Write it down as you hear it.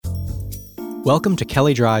Welcome to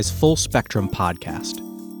Kelly Dry's Full Spectrum podcast,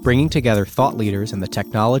 bringing together thought leaders in the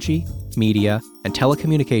technology, media, and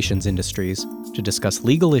telecommunications industries to discuss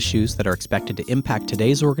legal issues that are expected to impact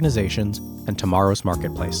today's organizations and tomorrow's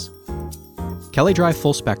marketplace. Kelly Dry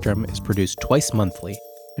Full Spectrum is produced twice monthly,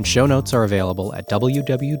 and show notes are available at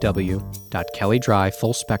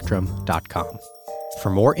www.kellydryfullspectrum.com. For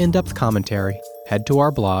more in-depth commentary, head to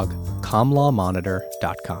our blog,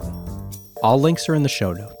 comlawmonitor.com. All links are in the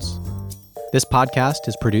show notes. This podcast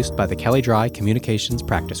is produced by the Kelly Dry Communications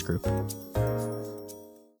Practice Group.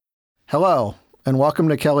 Hello, and welcome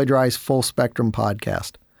to Kelly Dry's Full Spectrum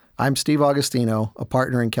podcast. I'm Steve Augustino, a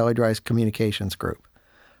partner in Kelly Dry's Communications Group.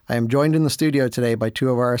 I am joined in the studio today by two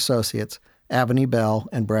of our associates, Avani Bell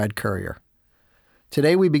and Brad Currier.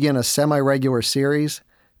 Today we begin a semi-regular series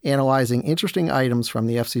analyzing interesting items from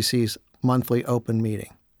the FCC's monthly open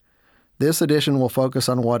meeting. This edition will focus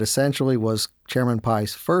on what essentially was Chairman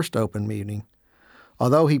Pai's first open meeting.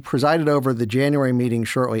 Although he presided over the January meeting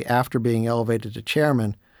shortly after being elevated to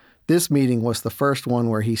chairman, this meeting was the first one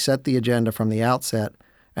where he set the agenda from the outset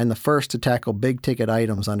and the first to tackle big-ticket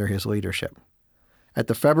items under his leadership. At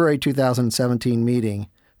the February 2017 meeting,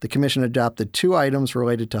 the Commission adopted two items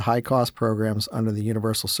related to high-cost programs under the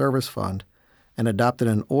Universal Service Fund and adopted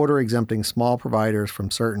an order exempting small providers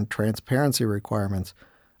from certain transparency requirements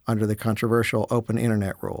under the controversial Open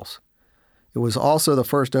Internet rules. It was also the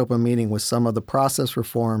first open meeting with some of the process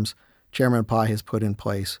reforms Chairman Pai has put in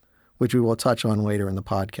place, which we will touch on later in the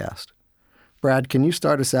podcast. Brad, can you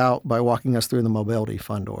start us out by walking us through the Mobility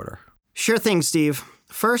Fund order? Sure thing, Steve.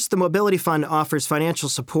 First, the Mobility Fund offers financial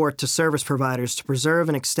support to service providers to preserve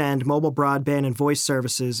and extend mobile broadband and voice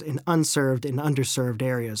services in unserved and underserved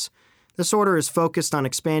areas. This order is focused on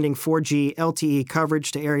expanding 4G LTE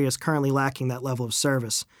coverage to areas currently lacking that level of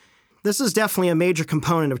service. This is definitely a major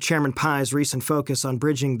component of Chairman Pai's recent focus on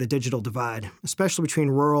bridging the digital divide, especially between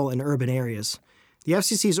rural and urban areas. The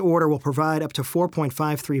FCC's order will provide up to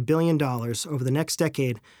 $4.53 billion over the next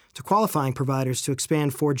decade to qualifying providers to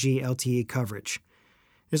expand 4G LTE coverage.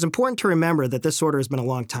 It is important to remember that this order has been a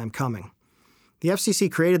long time coming. The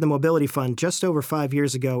FCC created the Mobility Fund just over 5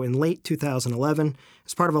 years ago in late 2011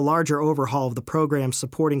 as part of a larger overhaul of the program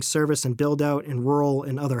supporting service and build-out in rural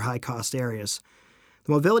and other high-cost areas.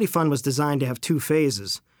 The Mobility Fund was designed to have two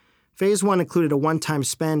phases. Phase 1 included a one-time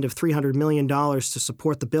spend of $300 million to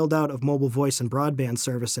support the build-out of mobile voice and broadband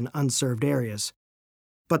service in unserved areas.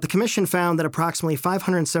 But the Commission found that approximately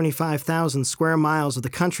 575,000 square miles of the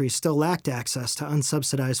country still lacked access to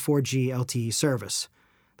unsubsidized 4G LTE service.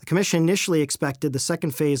 The Commission initially expected the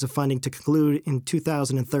second phase of funding to conclude in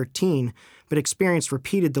 2013, but experienced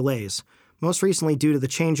repeated delays, most recently due to the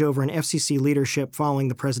changeover in FCC leadership following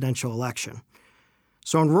the presidential election.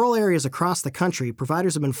 So in rural areas across the country,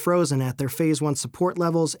 providers have been frozen at their Phase 1 support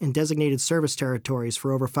levels in designated service territories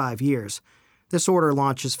for over 5 years. This order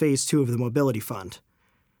launches Phase 2 of the Mobility Fund.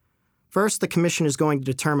 First, the Commission is going to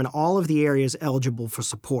determine all of the areas eligible for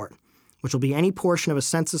support, which will be any portion of a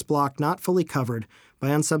census block not fully covered by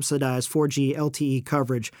unsubsidized 4G LTE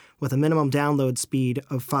coverage with a minimum download speed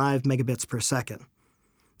of 5 megabits per second.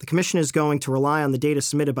 The Commission is going to rely on the data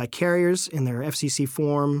submitted by carriers in their FCC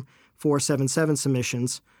Form 477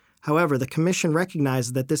 submissions. However, the Commission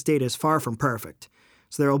recognizes that this data is far from perfect,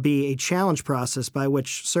 so there will be a challenge process by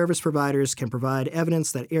which service providers can provide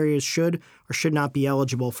evidence that areas should or should not be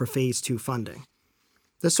eligible for Phase 2 funding.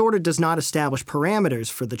 This order does not establish parameters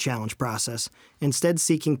for the challenge process, instead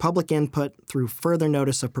seeking public input through further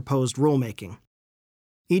notice of proposed rulemaking.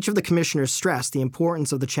 Each of the commissioners stressed the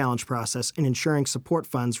importance of the challenge process in ensuring support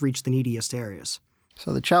funds reach the neediest areas.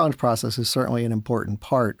 So the challenge process is certainly an important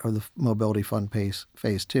part of the Mobility Fund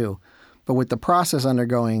Phase 2, but with the process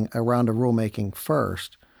undergoing a round of rulemaking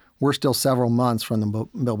first, we're still several months from the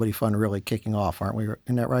Mobility Fund really kicking off, aren't we?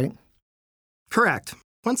 Isn't that right? Correct.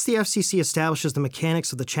 Once the FCC establishes the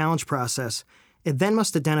mechanics of the challenge process, it then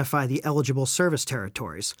must identify the eligible service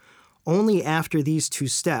territories. Only after these two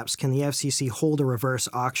steps can the FCC hold a reverse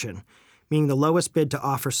auction, meaning the lowest bid to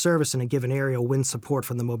offer service in a given area wins support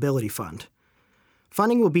from the Mobility Fund.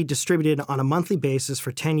 Funding will be distributed on a monthly basis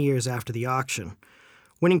for 10 years after the auction.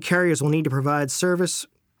 Winning carriers will need to provide service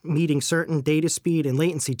meeting certain data speed and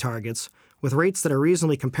latency targets with rates that are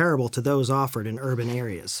reasonably comparable to those offered in urban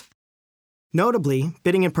areas. Notably,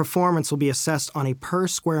 bidding and performance will be assessed on a per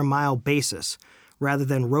square mile basis rather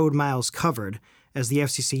than road miles covered, as the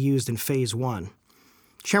FCC used in Phase 1.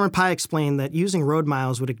 Chairman Pai explained that using road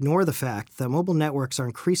miles would ignore the fact that mobile networks are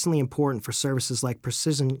increasingly important for services like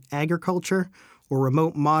precision agriculture or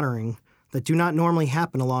remote monitoring that do not normally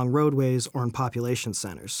happen along roadways or in population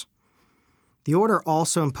centers. The order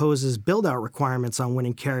also imposes build-out requirements on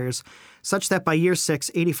winning carriers, such that by year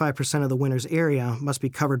 6, 85% of the winner's area must be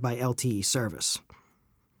covered by LTE service.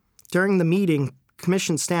 During the meeting,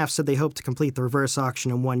 Commission staff said they hope to complete the reverse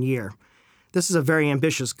auction in 1 year. This is a very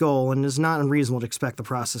ambitious goal, and it is not unreasonable to expect the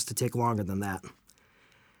process to take longer than that.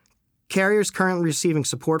 Carriers currently receiving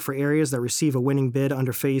support for areas that receive a winning bid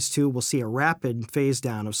under Phase 2 will see a rapid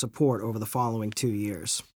phase-down of support over the following 2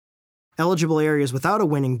 years. Eligible areas without a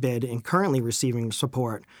winning bid and currently receiving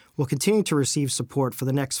support will continue to receive support for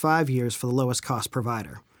the next 5 years for the lowest cost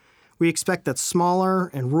provider. We expect that smaller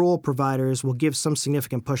and rural providers will give some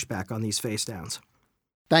significant pushback on these phase-downs.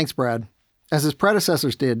 Thanks, Brad. As his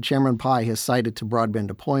predecessors did, Chairman Pai has cited to broadband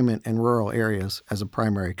deployment in rural areas as a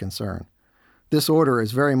primary concern. This order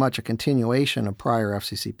is very much a continuation of prior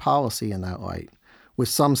FCC policy in that light, with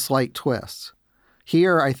some slight twists.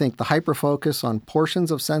 Here, I think the hyperfocus on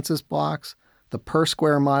portions of census blocks, the per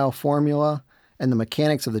square mile formula, and the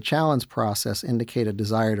mechanics of the challenge process indicate a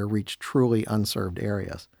desire to reach truly unserved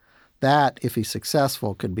areas. That, if he's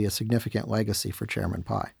successful, could be a significant legacy for Chairman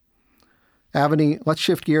Pai. Avani, let's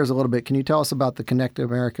shift gears a little bit. Can you tell us about the Connect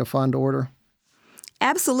America Fund order?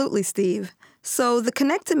 Absolutely, Steve. So the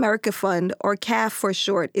Connect America Fund, or CAF for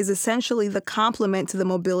short, is essentially the complement to the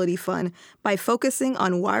Mobility Fund by focusing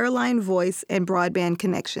on wireline voice and broadband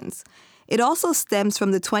connections. It also stems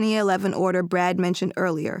from the 2011 order Brad mentioned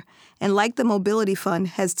earlier, and like the Mobility Fund,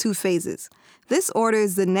 has 2 phases. This order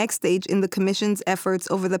is the next stage in the Commission's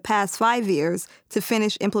efforts over the past 5 years to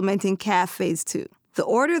finish implementing CAF Phase 2. The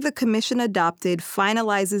order the Commission adopted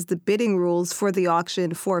finalizes the bidding rules for the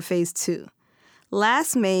auction for Phase 2.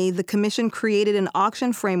 Last May, the Commission created an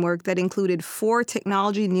auction framework that included 4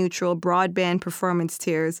 technology-neutral broadband performance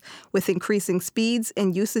tiers with increasing speeds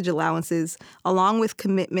and usage allowances, along with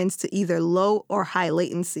commitments to either low or high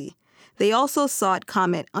latency. They also sought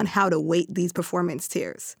comment on how to weight these performance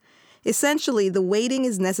tiers. Essentially, the weighting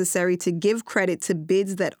is necessary to give credit to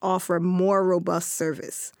bids that offer more robust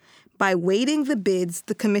service. By weighting the bids,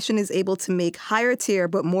 the Commission is able to make higher tier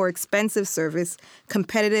but more expensive service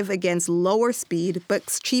competitive against lower speed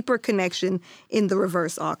but cheaper connection in the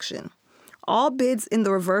reverse auction. All bids in the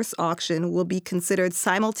reverse auction will be considered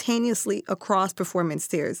simultaneously across performance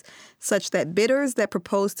tiers, such that bidders that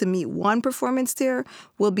propose to meet one performance tier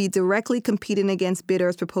will be directly competing against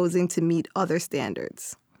bidders proposing to meet other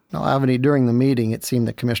standards. Now, Avani, during the meeting, it seemed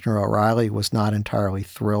that Commissioner O'Reilly was not entirely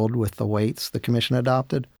thrilled with the weights the Commission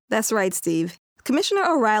adopted. That's right, Steve. Commissioner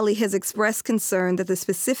O'Reilly has expressed concern that the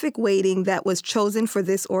specific weighting that was chosen for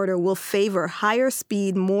this order will favor higher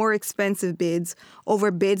speed, more expensive bids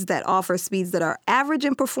over bids that offer speeds that are average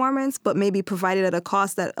in performance but may be provided at a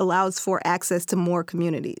cost that allows for access to more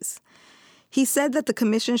communities. He said that the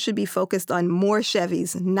Commission should be focused on more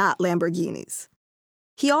Chevys, not Lamborghinis.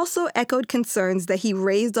 He also echoed concerns that he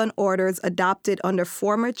raised on orders adopted under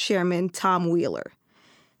former Chairman Tom Wheeler.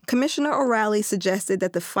 Commissioner O'Reilly suggested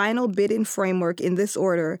that the final bidding framework in this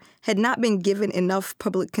order had not been given enough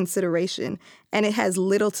public consideration, and it has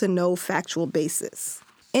little to no factual basis.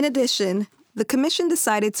 In addition, the Commission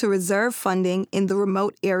decided to reserve funding in the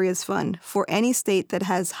Remote Areas Fund for any state that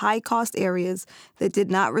has high-cost areas that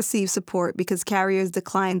did not receive support because carriers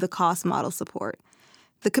declined the cost model support.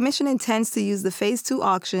 The Commission intends to use the Phase 2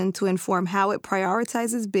 auction to inform how it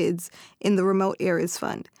prioritizes bids in the Remote Areas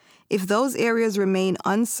Fund. If those areas remain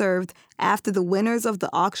unserved after the winners of the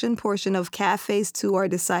auction portion of CAF Phase 2 are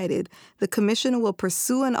decided, the Commission will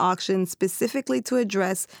pursue an auction specifically to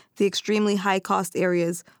address the extremely high-cost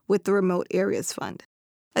areas with the Remote Areas Fund.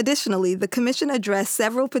 Additionally, the Commission addressed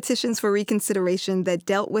several petitions for reconsideration that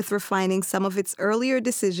dealt with refining some of its earlier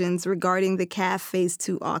decisions regarding the CAF Phase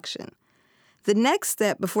 2 auction. The next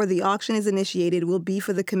step before the auction is initiated will be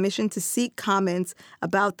for the Commission to seek comments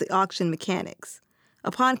about the auction mechanics.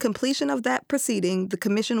 Upon completion of that proceeding, the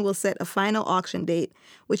Commission will set a final auction date,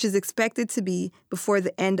 which is expected to be before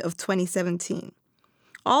the end of 2017.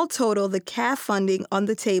 All total, the CAF funding on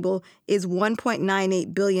the table is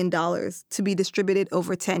 $1.98 billion to be distributed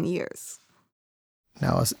over 10 years.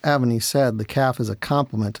 Now, as Avani said, the CAF is a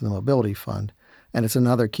complement to the Mobility Fund, and it's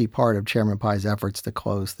another key part of Chairman Pai's efforts to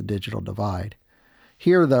close the digital divide.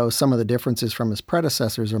 Here, though, some of the differences from his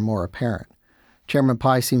predecessors are more apparent. Chairman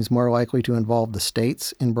Pai seems more likely to involve the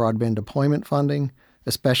states in broadband deployment funding,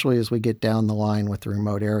 especially as we get down the line with the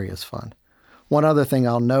Remote Areas Fund. One other thing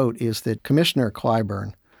I'll note is that Commissioner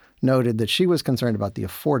Clyburn noted that she was concerned about the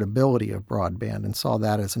affordability of broadband and saw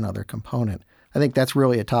that as another component. I think that's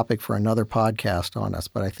really a topic for another podcast on us,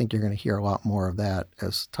 but I think you're going to hear a lot more of that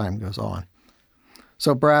as time goes on.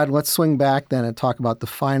 So, Brad, let's swing back then and talk about the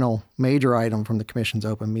final major item from the Commission's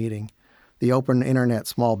open meeting, the Open Internet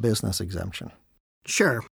Small Business Exemption?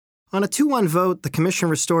 Sure. On a 2-1 vote, the Commission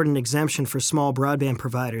restored an exemption for small broadband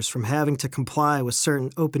providers from having to comply with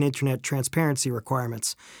certain open Internet transparency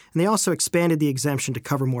requirements, and they also expanded the exemption to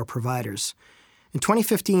cover more providers. In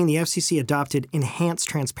 2015, the FCC adopted enhanced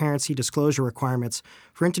transparency disclosure requirements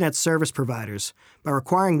for Internet service providers by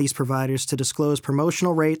requiring these providers to disclose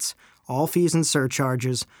promotional rates, all fees and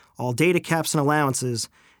surcharges, all data caps and allowances,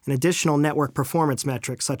 and additional network performance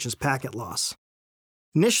metrics such as packet loss.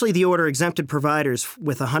 Initially, the order exempted providers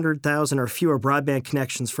with 100,000 or fewer broadband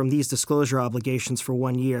connections from these disclosure obligations for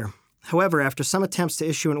 1 year. However, after some attempts to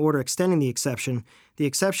issue an order extending the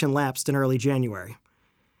exception lapsed in early January.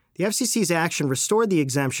 The FCC's action restored the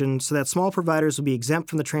exemption so that small providers will be exempt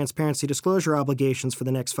from the transparency disclosure obligations for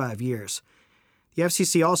the next 5 years. The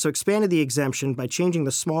FCC also expanded the exemption by changing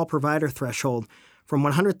the small provider threshold from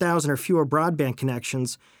 100,000 or fewer broadband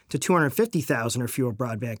connections to 250,000 or fewer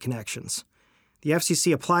broadband connections. The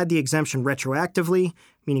FCC applied the exemption retroactively,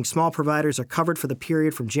 meaning small providers are covered for the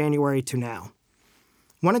period from January to now.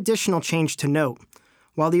 One additional change to note: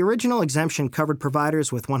 while the original exemption covered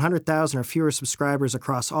providers with 100,000 or fewer subscribers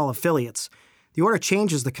across all affiliates, the order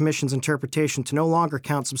changes the Commission's interpretation to no longer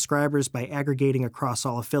count subscribers by aggregating across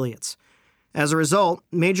all affiliates. As a result,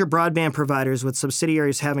 major broadband providers with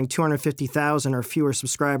subsidiaries having 250,000 or fewer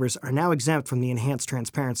subscribers are now exempt from the enhanced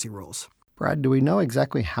transparency rules. Brad, do we know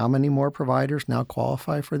exactly how many more providers now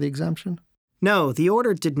qualify for the exemption? No, the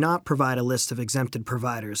order did not provide a list of exempted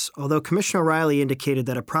providers, although Commissioner O'Reilly indicated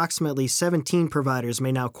that approximately 17 providers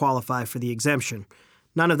may now qualify for the exemption,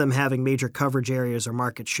 none of them having major coverage areas or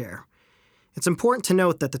market share. It's important to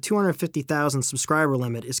note that the 250,000 subscriber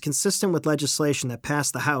limit is consistent with legislation that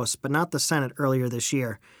passed the House but not the Senate earlier this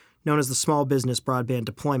year, known as the Small Business Broadband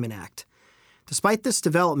Deployment Act. Despite this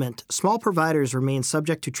development, small providers remain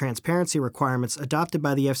subject to transparency requirements adopted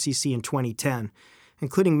by the FCC in 2010,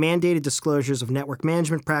 including mandated disclosures of network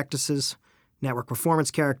management practices, network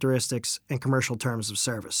performance characteristics, and commercial terms of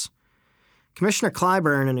service. Commissioner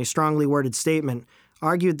Clyburn, in a strongly worded statement,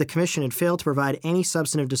 argued the Commission had failed to provide any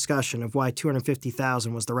substantive discussion of why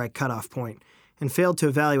 250,000 was the right cutoff point, and failed to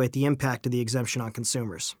evaluate the impact of the exemption on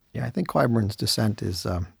consumers. Yeah, I think Clyburn's dissent is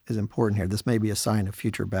important here. This may be a sign of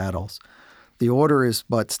future battles. The order is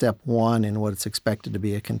but step one in what is expected to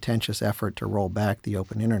be a contentious effort to roll back the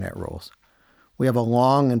open internet rules. We have a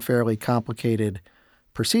long and fairly complicated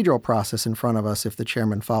procedural process in front of us if the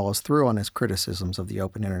chairman follows through on his criticisms of the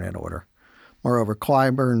open internet order. Moreover,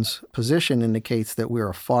 Clyburn's position indicates that we are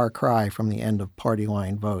a far cry from the end of party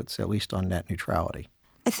line votes, at least on net neutrality.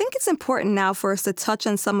 I think it's important now for us to touch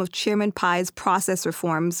on some of Chairman Pai's process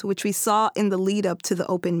reforms, which we saw in the lead-up to the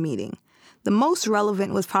open meeting. The most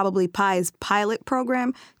relevant was probably Pai's pilot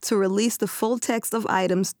program to release the full text of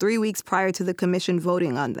items 3 weeks prior to the Commission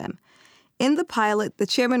voting on them. In the pilot, the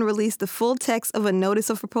chairman released the full text of a notice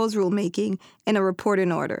of proposed rulemaking and a report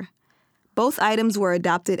in order. Both items were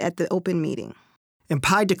adopted at the open meeting. And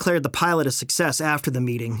Pai declared the pilot a success after the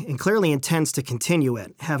meeting and clearly intends to continue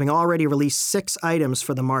it, having already released 6 items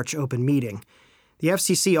for the March open meeting. The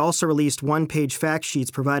FCC also released one-page fact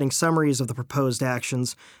sheets providing summaries of the proposed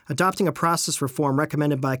actions, adopting a process reform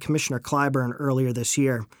recommended by Commissioner Clyburn earlier this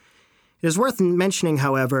year. It is worth mentioning,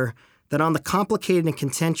 however, that on the complicated and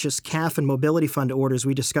contentious CAF and Mobility Fund orders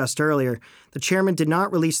we discussed earlier, the chairman did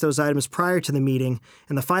not release those items prior to the meeting,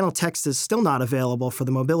 and the final text is still not available for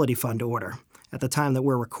the Mobility Fund order at the time that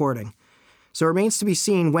we're recording. So it remains to be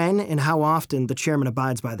seen when and how often the chairman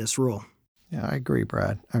abides by this rule. Yeah, I agree,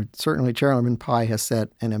 Brad. Certainly, Chairman Pai has set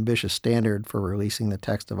an ambitious standard for releasing the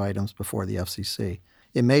text of items before the FCC.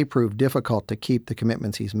 It may prove difficult to keep the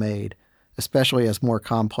commitments he's made, especially as more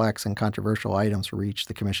complex and controversial items reach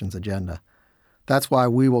the Commission's agenda. That's why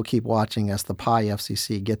we will keep watching as the Pai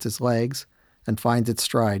FCC gets its legs and finds its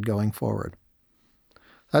stride going forward.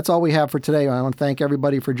 That's all we have for today. I want to thank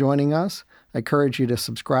everybody for joining us. I encourage you to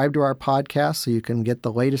subscribe to our podcast so you can get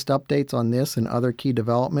the latest updates on this and other key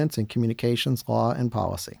developments in communications, law, and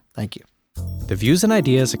policy. Thank you. The views and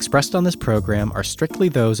ideas expressed on this program are strictly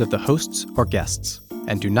those of the hosts or guests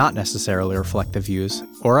and do not necessarily reflect the views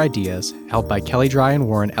or ideas held by Kelley Drye &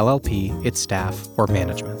 Warren LLP, its staff, or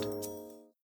management.